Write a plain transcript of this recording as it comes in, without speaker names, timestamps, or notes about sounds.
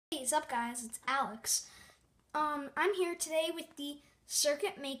What's up guys, it's Alex. I'm here today with the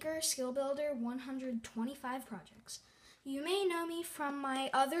Circuit Maker Skill Builder 125 projects. You may know me from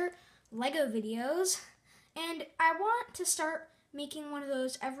my other Lego videos, and I want to start making one of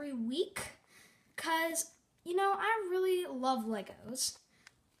those every week because, I really love Legos,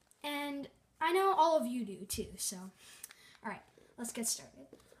 and I know all of you do too, so, alright, let's get started.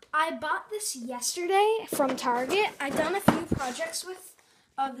 I bought this yesterday from Target. I've done a few projects with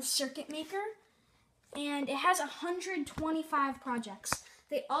the Circuit Maker, and it has 125 projects.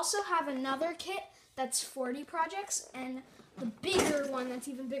 They also have another kit that's 40 projects, and the bigger one that's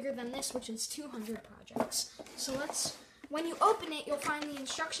even bigger than this, which is 200 projects. So when you open it, you'll find the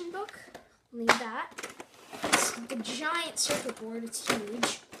instruction book. Leave that. It's a giant circuit board. It's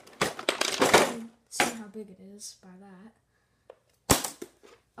huge. You can see how big it is by that.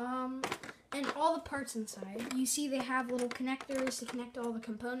 And all the parts inside. You see they have little connectors to connect all the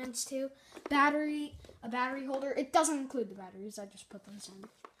components to. A battery holder. It doesn't include the batteries. I just put those in.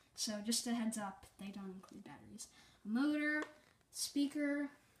 So just a heads up, they don't include batteries. A motor, speaker,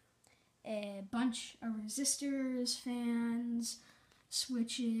 a bunch of resistors, fans,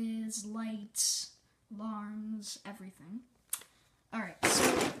 switches, lights, alarms, everything. Alright,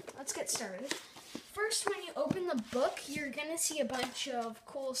 so let's get started. First, when you open the book, you're going to see a bunch of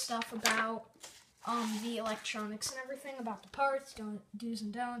cool stuff about the electronics and everything, about the parts, do's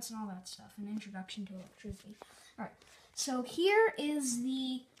and don'ts, and all that stuff, an introduction to electricity. Alright, so here is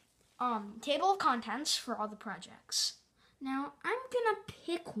the table of contents for all the projects. Now, I'm going to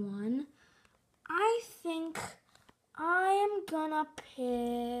pick one. I think I am going to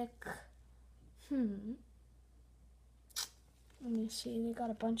pick, let me see, they got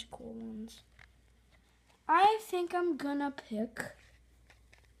a bunch of cool ones. I think I'm gonna pick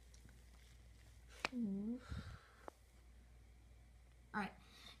Alright,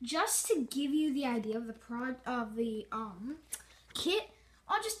 just to give you the idea of the kit,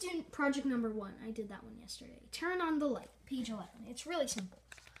 I'll just do project number 1. I did that one yesterday. Turn on the light, page 11. It's really simple.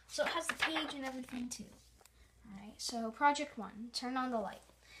 So it has the page and everything too. Alright, so project 1, turn on the light.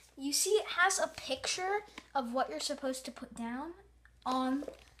 You see it has a picture of what you're supposed to put down on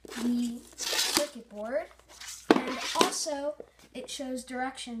the circuit board, and also it shows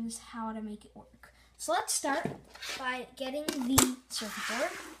directions how to make it work. So let's start by getting the circuit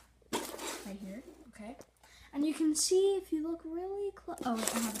board right here, okay? And you can see if you look really close, I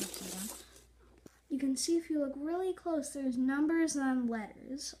have it upside down. You can see if you look really close, there's numbers and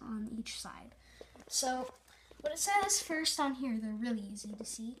letters on each side. So what it says first on here, they're really easy to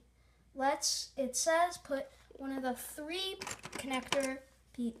see. It says put one of the 3 connector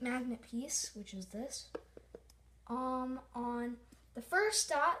magnet piece, which is this, on the first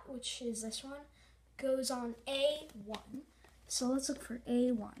dot, which is this one, goes on A1. So let's look for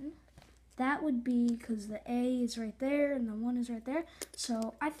A1. That would be, because the A is right there and the 1 is right there,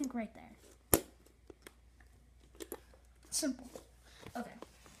 so I think right there. Simple. Okay.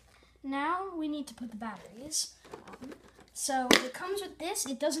 Now we need to put the batteries on. So it comes with this.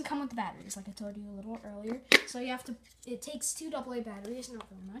 It doesn't come with the batteries, like I told you a little earlier. So it takes 2 AA batteries, not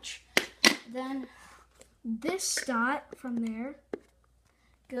very much. Then this dot from there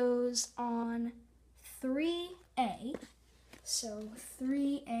goes on 3A. So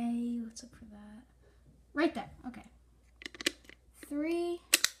 3A, what's up for that? Right there, okay. 3A,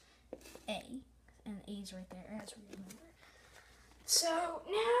 and A's right there, as we remember. So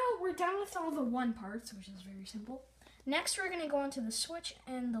now we're done with all the 1 parts, which is very simple. Next, we're going to go on to the switch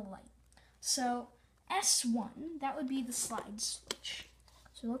and the light. So, S1, that would be the slide switch.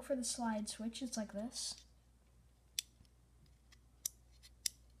 So look for the slide switch. It's like this.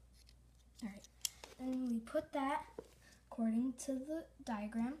 Alright. Then we put that, according to the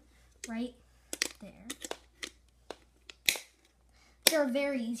diagram, right there. They're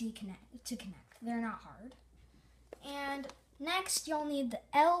very easy to connect. They're not hard. And next, you'll need the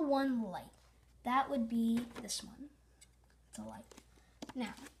L1 light. That would be this one. The light.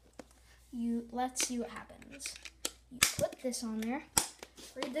 Now, let's see what happens. You put this on there.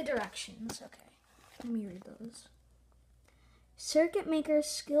 Read the directions. Okay, let me read those. Circuit Maker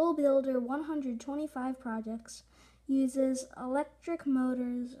Skill Builder 125 projects uses electric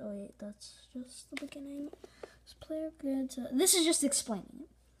motors. Oh wait, that's just the beginning. Player grid. This is just explaining it.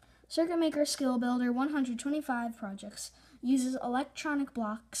 Circuit Maker Skill Builder 125 projects uses electronic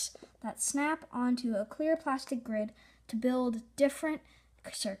blocks that snap onto a clear plastic grid to build different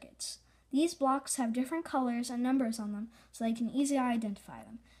circuits. These blocks have different colors and numbers on them so they can easily identify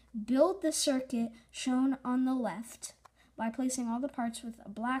them. Build the circuit shown on the left by placing all the parts with a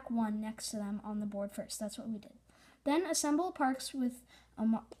black 1 next to them on the board first. That's what we did. Then assemble parts with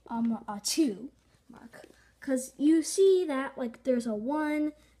a 2 mark. Because you see that, like, there's a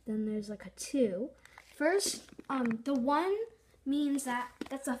 1, then there's, like, a 2. First, the 1 means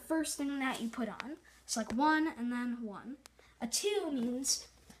that's the first thing that you put on. It's like 1 and then 1. A 2 means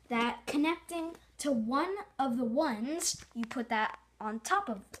that connecting to one of the 1s, you put that on top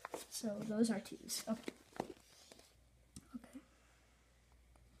of. So those are 2s. Okay.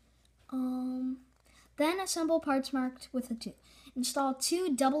 Then assemble parts marked with a 2. Install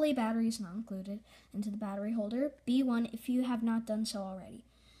 2 AA batteries, not included, into the battery holder, B1, if you have not done so already.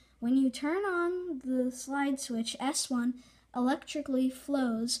 When you turn on the slide switch S1, electricity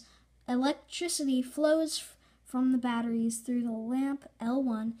flows from the batteries through the lamp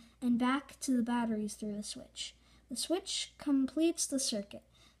L1 and back to the batteries through the switch. The switch completes the circuit.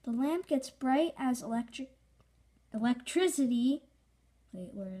 The lamp gets bright as electricity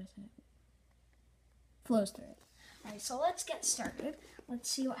flows through it. Alright, so let's get started. Let's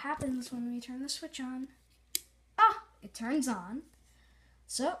see what happens when we turn the switch on. Ah, it turns on.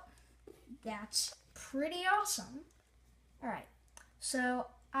 So, that's pretty awesome. Alright, so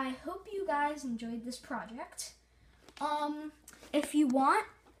I hope you guys enjoyed this project. If you want,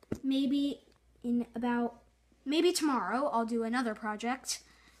 maybe tomorrow I'll do another project,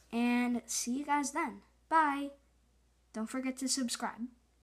 and see you guys then. Bye. Don't forget to subscribe.